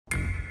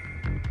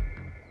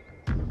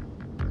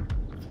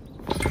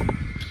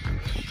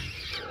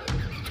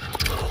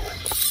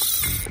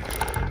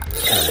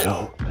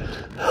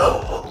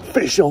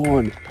fish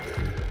on.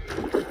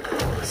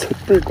 It's a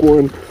big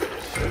one.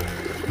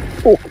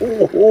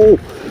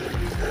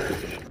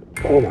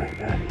 Oh my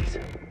God,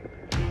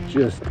 he's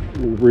just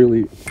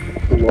really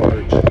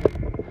large.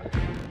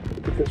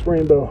 Look at this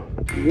rainbow.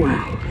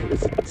 Wow,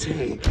 it's a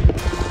tank.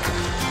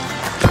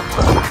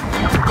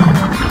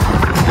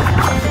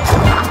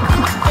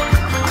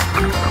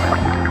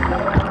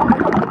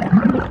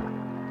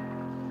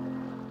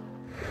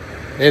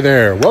 Hey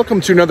there,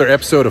 welcome to another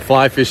episode of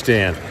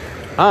FlyFishDan.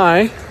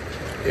 I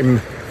am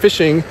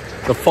fishing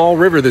the Fall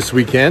River this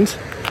weekend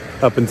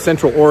up in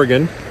Central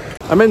Oregon.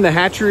 I'm in the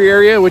hatchery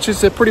area, which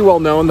is pretty well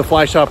known. The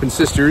Fly Shop and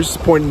Sisters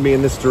pointed me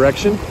in this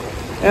direction.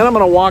 And I'm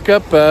gonna walk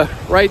up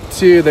right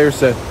to,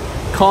 there's a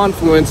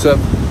confluence of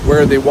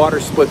where the water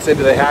splits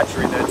into the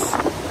hatchery that's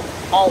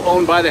all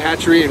owned by the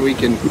hatchery, and we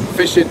can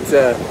fish it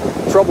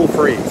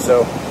trouble-free.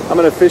 So I'm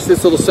gonna fish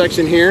this little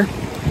section here.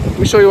 Let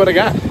me show you what I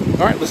got.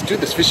 All right, let's do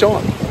this, fish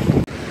on.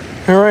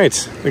 All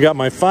right, I got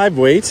my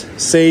 5-weight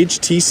Sage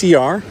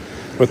TCR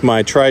with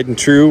my tried and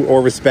true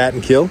Orvis Bat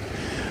and Kill.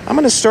 I'm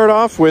going to start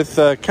off with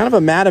kind of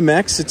a Madam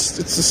X. It's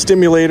a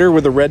stimulator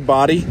with a red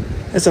body.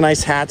 It's a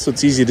nice hat, so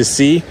it's easy to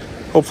see.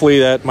 Hopefully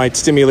that might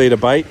stimulate a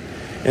bite.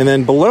 And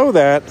then below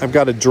that, I've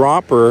got a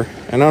dropper.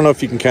 And I don't know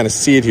if you can kind of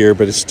see it here,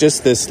 but it's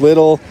just this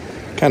little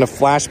kind of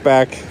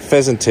flashback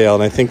pheasant tail,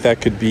 and I think that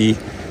could be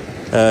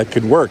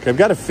could work. I've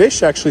got a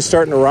fish actually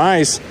starting to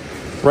rise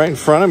right in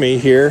front of me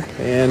here,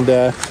 and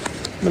I'm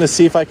gonna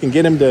see if I can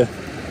get him to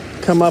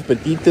come up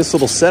and eat this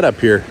little setup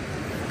here.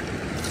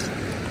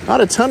 Not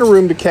a ton of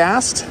room to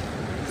cast.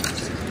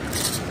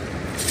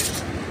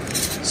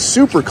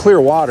 Super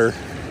clear water.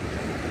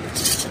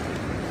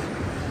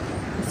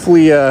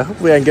 Hopefully I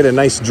can get a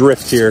nice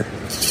drift here.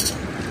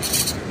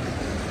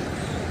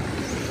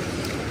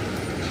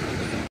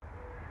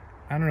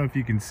 I don't know if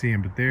you can see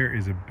him, but there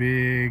is a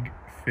big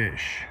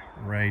fish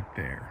right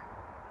there.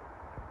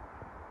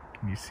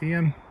 Can you see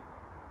him?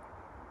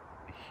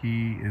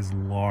 He is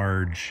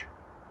large.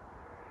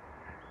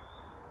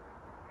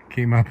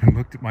 Came up and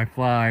looked at my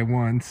fly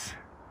once.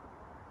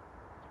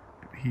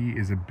 But he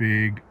is a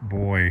big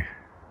boy.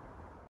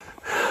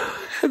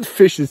 That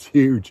fish is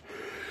huge.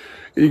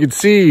 You can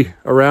see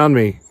around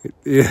me,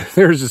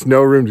 there's just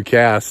no room to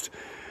cast.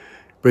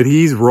 But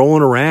he's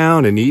rolling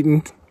around and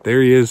eating.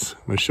 There he is.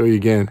 I'm gonna show you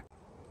again.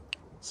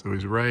 So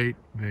he's right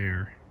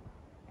there.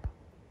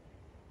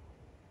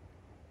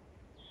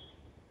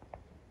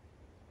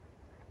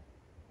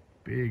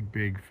 Big,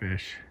 big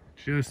fish,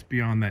 just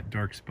beyond that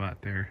dark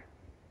spot there.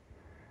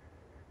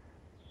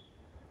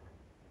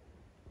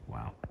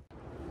 Wow.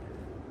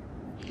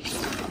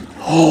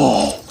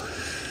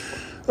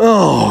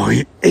 Oh,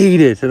 he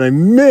ate it and I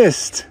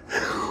missed.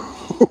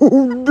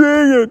 Oh,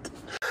 dang it.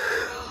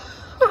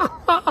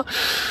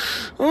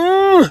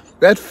 Oh,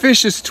 that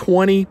fish is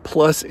 20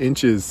 plus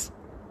inches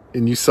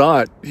and you saw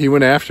it. He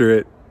went after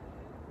it.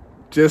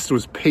 Just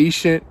was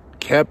patient,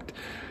 kept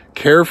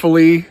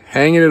carefully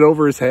hanging it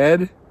over his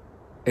head.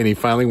 And he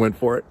finally went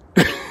for it.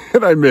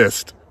 And I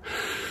missed.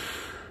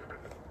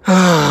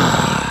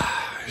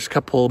 There's a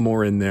couple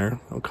more in there.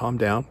 I'll calm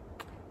down.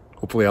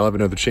 Hopefully I'll have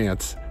another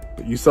chance.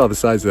 But you saw the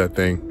size of that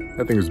thing.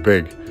 That thing was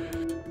big.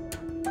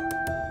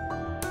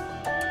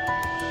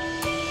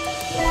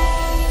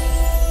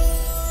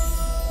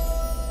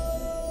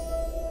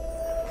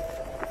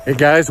 Hey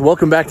guys,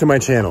 welcome back to my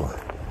channel.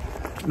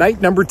 Night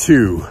number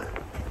 2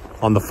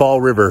 on the Fall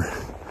River.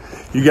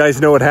 You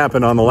guys know what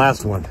happened on the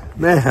last one.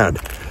 Man.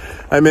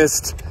 I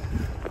missed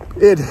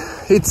it.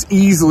 It's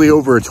easily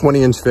over a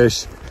 20-inch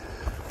fish.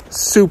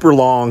 Super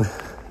long,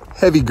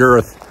 heavy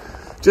girth.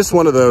 Just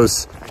one of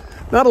those,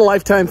 not a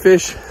lifetime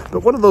fish,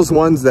 but one of those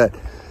ones that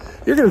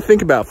you're gonna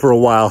think about for a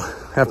while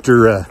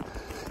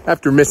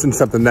after missing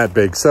something that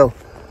big. So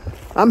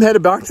I'm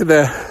headed back to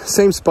the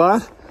same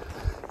spot,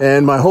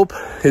 and my hope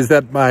is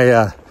that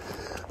my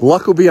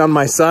luck will be on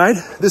my side.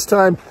 This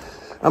time,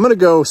 I'm gonna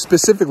go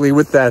specifically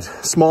with that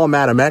small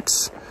Madam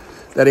X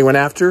that he went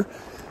after,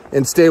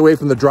 and stay away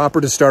from the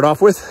dropper to start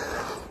off with.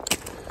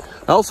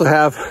 I also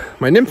have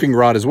my nymphing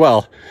rod as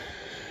well.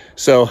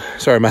 So,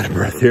 sorry, I'm out of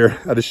breath here,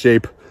 out of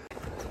shape.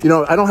 You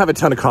know, I don't have a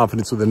ton of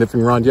confidence with the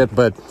nymphing rod yet,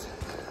 but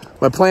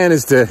my plan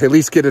is to at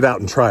least get it out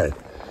and try it.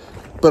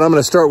 But I'm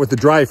gonna start with the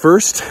dry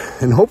first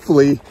and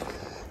hopefully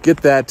get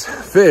that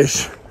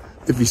fish,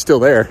 if he's still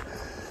there,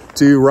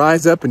 to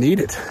rise up and eat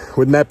it.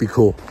 Wouldn't that be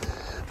cool?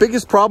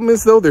 Biggest problem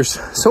is though, there's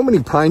so many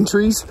pine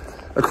trees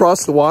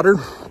across the water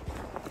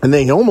and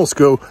they almost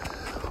go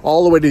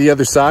all the way to the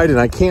other side, and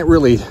I can't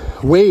really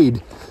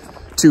wade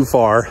too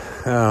far.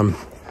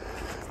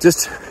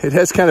 It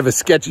has kind of a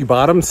sketchy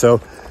bottom, so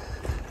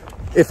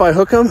if I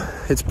hook him,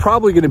 it's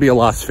probably going to be a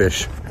lost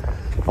fish.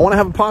 I want to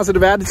have a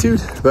positive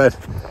attitude, but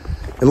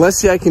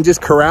unless I can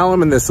just corral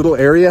him in this little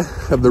area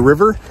of the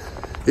river,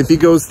 if he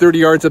goes 30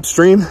 yards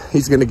upstream,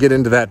 he's going to get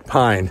into that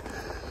pine.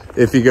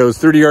 If he goes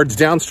 30 yards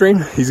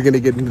downstream, he's going to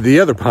get into the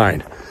other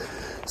pine.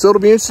 So it'll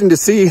be interesting to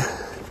see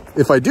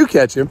if I do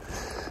catch him,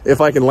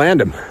 if I can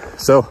land him.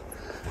 So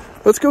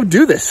let's go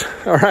do this.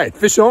 All right,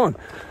 fish on.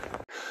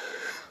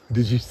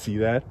 Did you see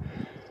that?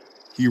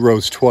 He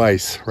rose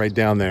twice right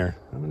down there.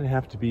 I'm gonna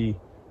have to be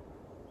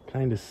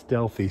kind of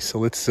stealthy. So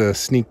let's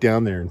sneak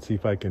down there and see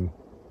if I can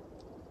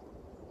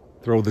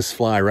throw this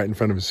fly right in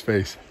front of his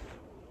face.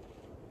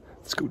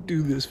 Let's go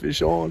do this,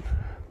 fish on.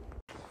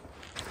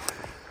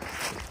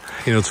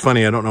 You know, it's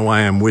funny, I don't know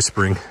why I'm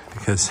whispering,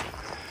 because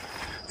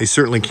they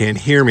certainly can't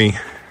hear me.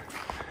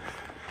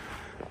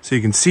 So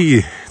you can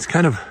see it's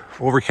kind of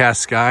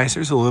overcast skies.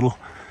 There's a little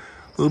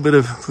bit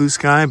of blue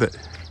sky, but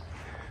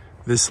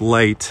this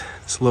light,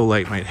 this low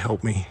light might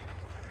help me.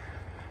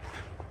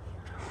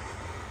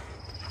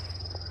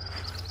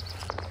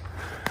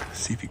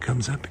 See if he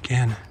comes up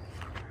again.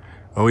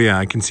 Oh yeah,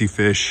 I can see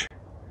fish.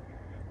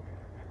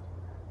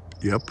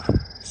 Yep,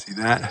 see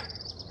that?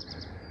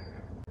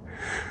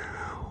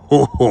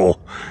 Oh,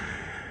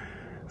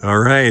 all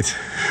right.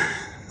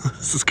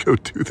 Let's just go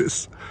do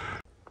this.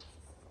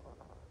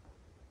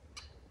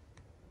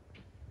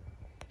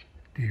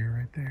 Deer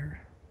right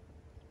there.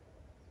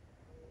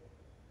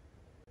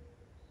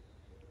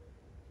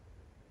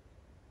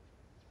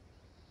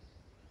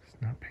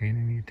 It's not paying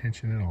any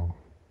attention at all.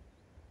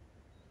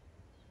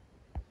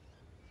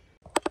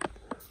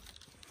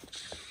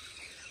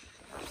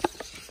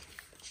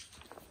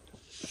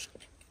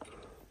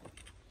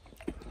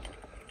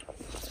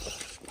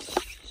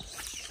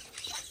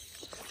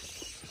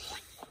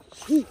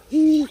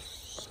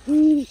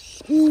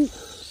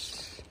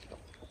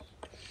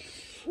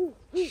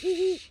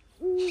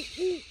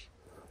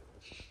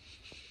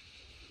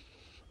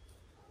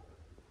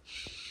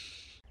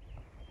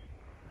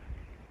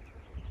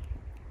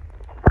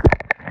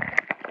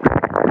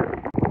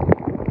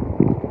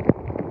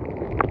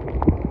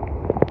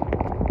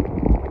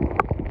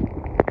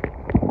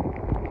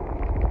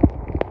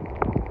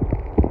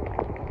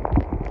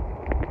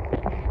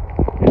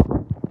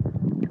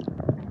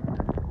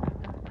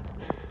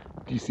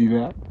 Do you see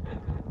that?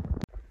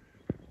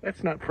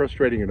 That's not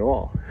frustrating at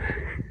all.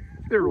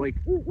 They're like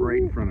right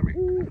in front of me.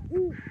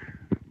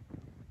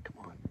 Come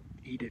on,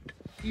 eat it,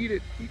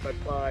 eat my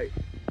fly.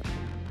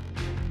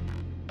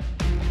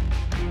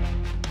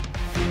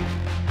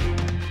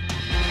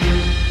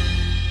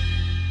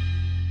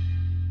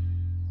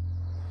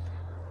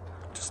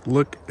 Just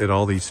look at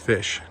all these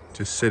fish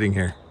just sitting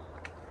here.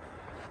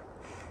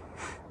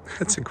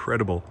 That's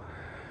incredible.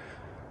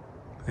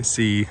 I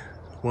see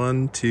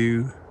 1,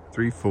 2,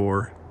 3,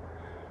 4,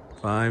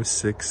 5,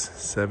 6,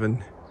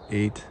 7,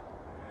 8,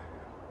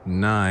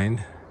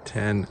 9,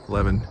 10,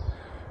 11,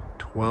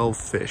 12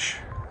 fish.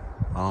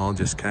 All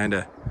just kind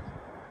of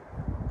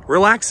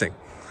relaxing.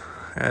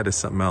 That is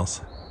something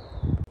else.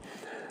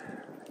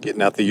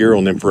 Getting out the Euro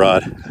nymph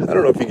rod. I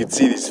don't know if you can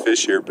see these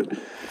fish here, but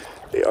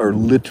they are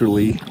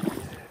literally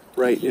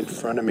right in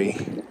front of me.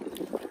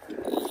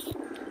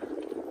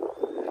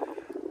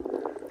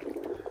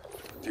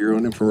 Euro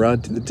nymph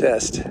rod to the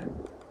test.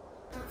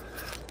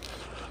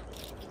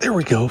 There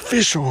we go,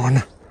 fish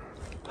on.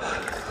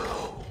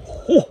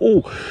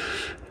 Oh,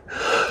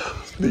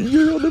 the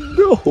Euro nymph,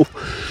 no.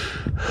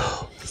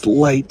 It's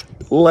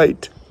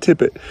light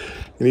tippet,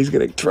 and he's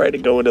gonna try to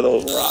go into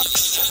those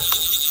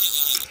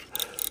rocks.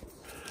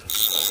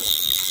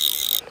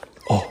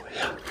 Oh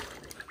yeah.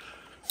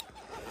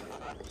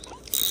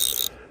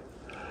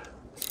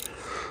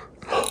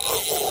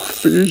 Oh,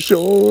 fish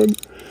on.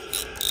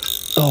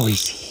 Oh,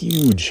 he's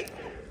huge.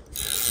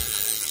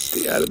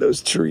 Stay out of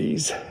those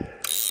trees.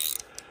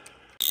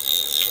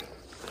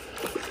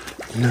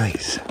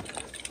 Nice.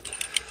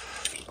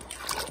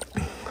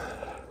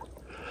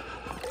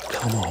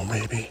 Come on,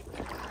 baby.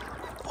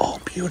 Oh,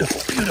 beautiful,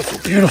 beautiful,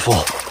 beautiful.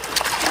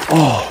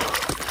 Oh,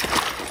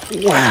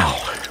 wow.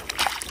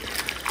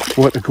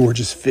 What a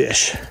gorgeous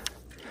fish.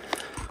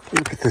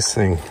 Look at this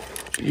thing.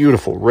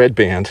 Beautiful red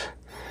band.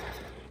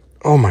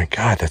 Oh my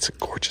God, that's a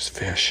gorgeous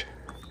fish.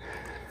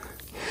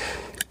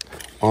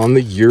 On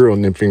the Euro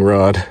nymphing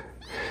rod.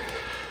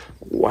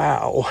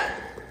 Wow.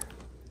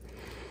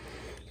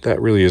 That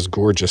really is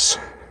gorgeous.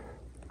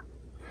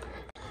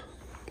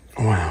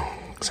 Wow,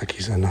 looks like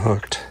he's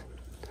unhooked.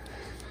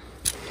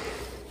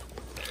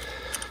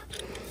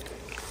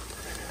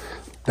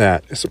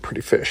 That is a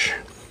pretty fish.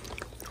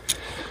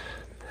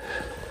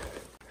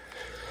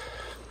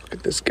 Look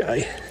at this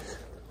guy.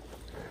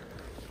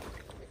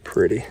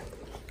 Pretty.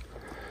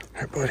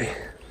 All right, buddy.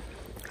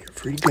 You're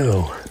free to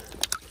go.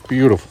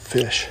 Beautiful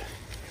fish.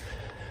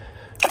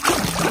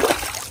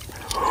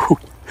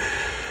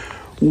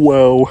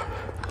 Whoa.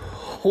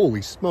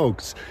 Holy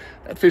smokes.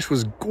 That fish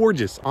was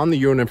gorgeous on the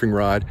Euro nymphing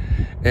rod,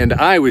 and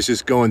I was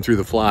just going through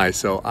the fly,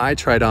 so I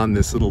tried on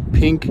this little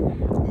pink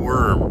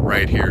worm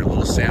right here,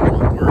 little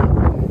salmon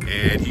worm,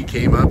 and he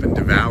came up and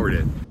devoured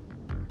it.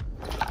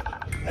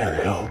 There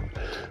we go.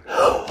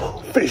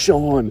 Oh, fish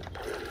on.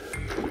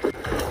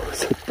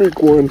 It's a big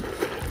one.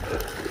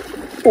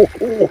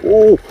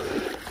 Oh.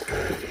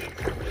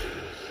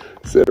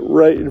 Set it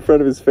right in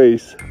front of his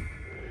face.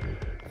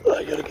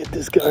 I gotta get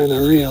this guy on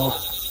the reel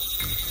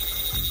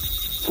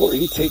before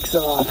he takes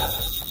off.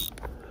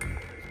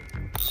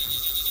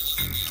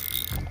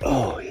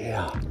 Oh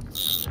yeah.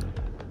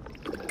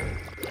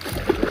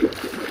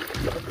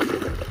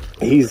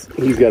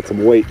 he's got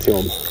some weight to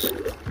him.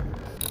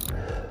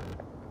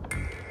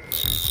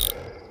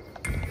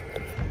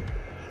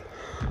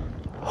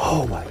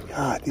 Oh my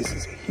God, this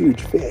is a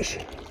huge fish.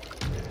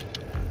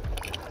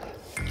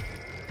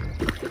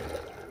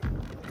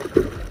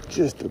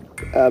 Just an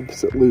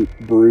absolute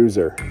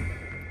bruiser.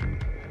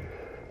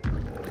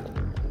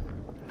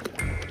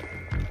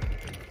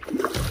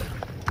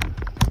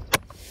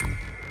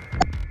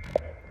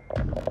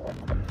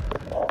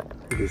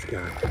 Look at this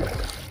guy.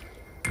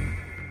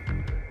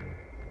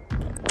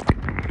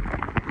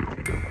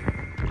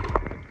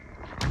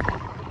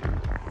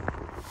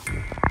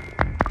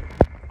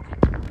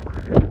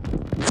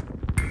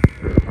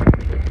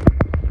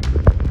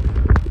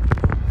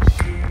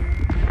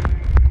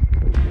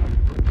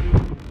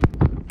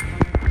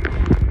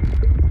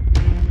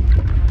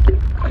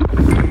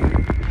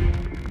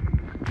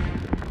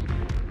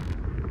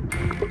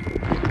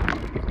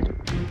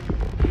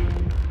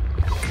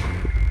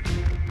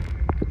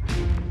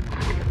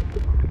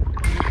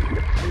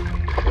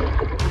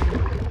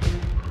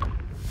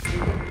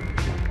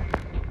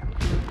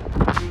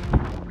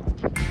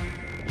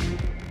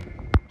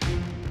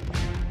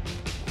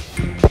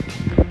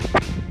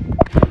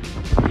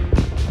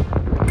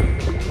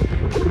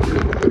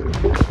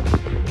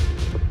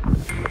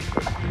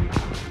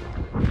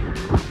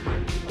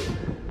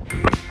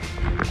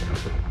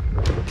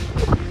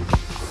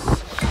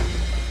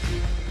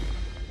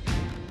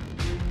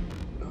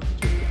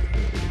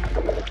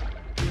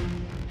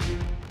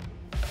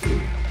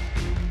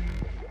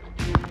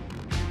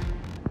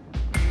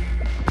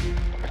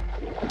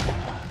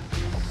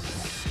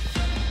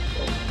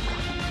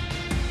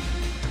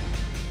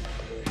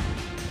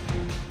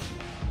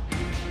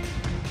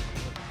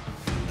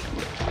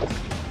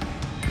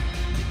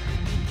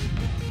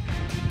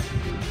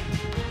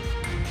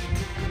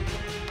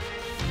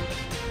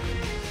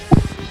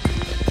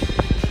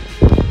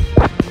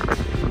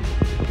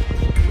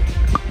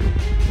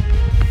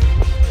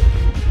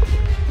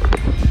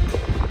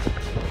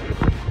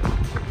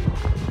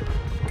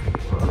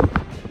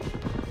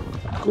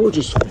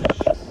 Gorgeous fish.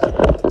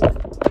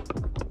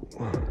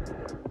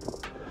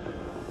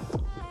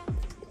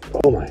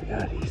 Oh my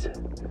God, he's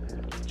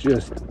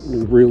just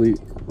really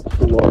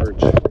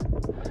large.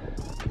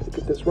 Look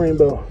at this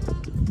rainbow.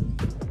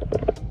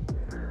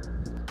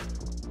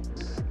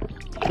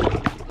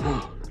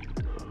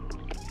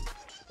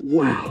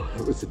 Wow,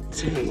 that was a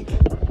tank.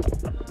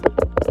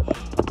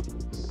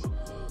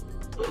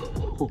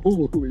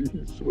 Holy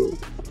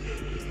smokes.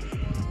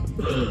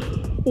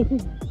 Holy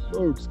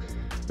smokes.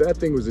 That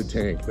thing was a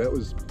tank. That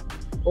was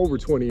over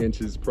 20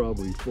 inches,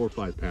 probably 4 or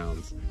 5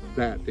 pounds.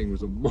 That thing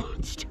was a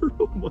monster.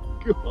 Oh my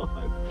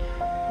God.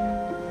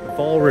 The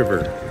Fall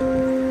River,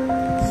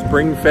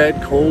 spring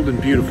fed, cold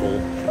and beautiful.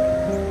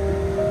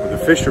 Where the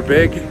fish are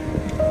big,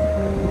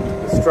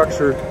 the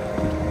structure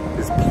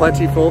is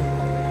plentiful,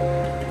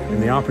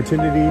 and the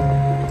opportunity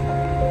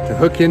to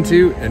hook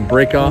into and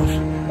break off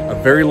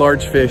a very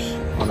large fish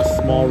on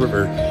a small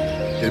river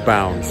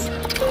abounds.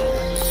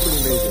 Pretty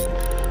amazing.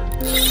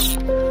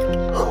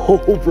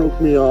 Oh, broke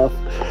me off.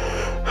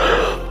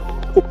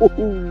 Oh,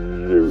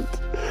 shoot.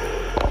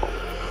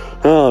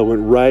 Oh, I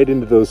went right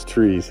into those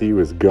trees. He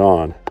was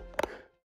gone.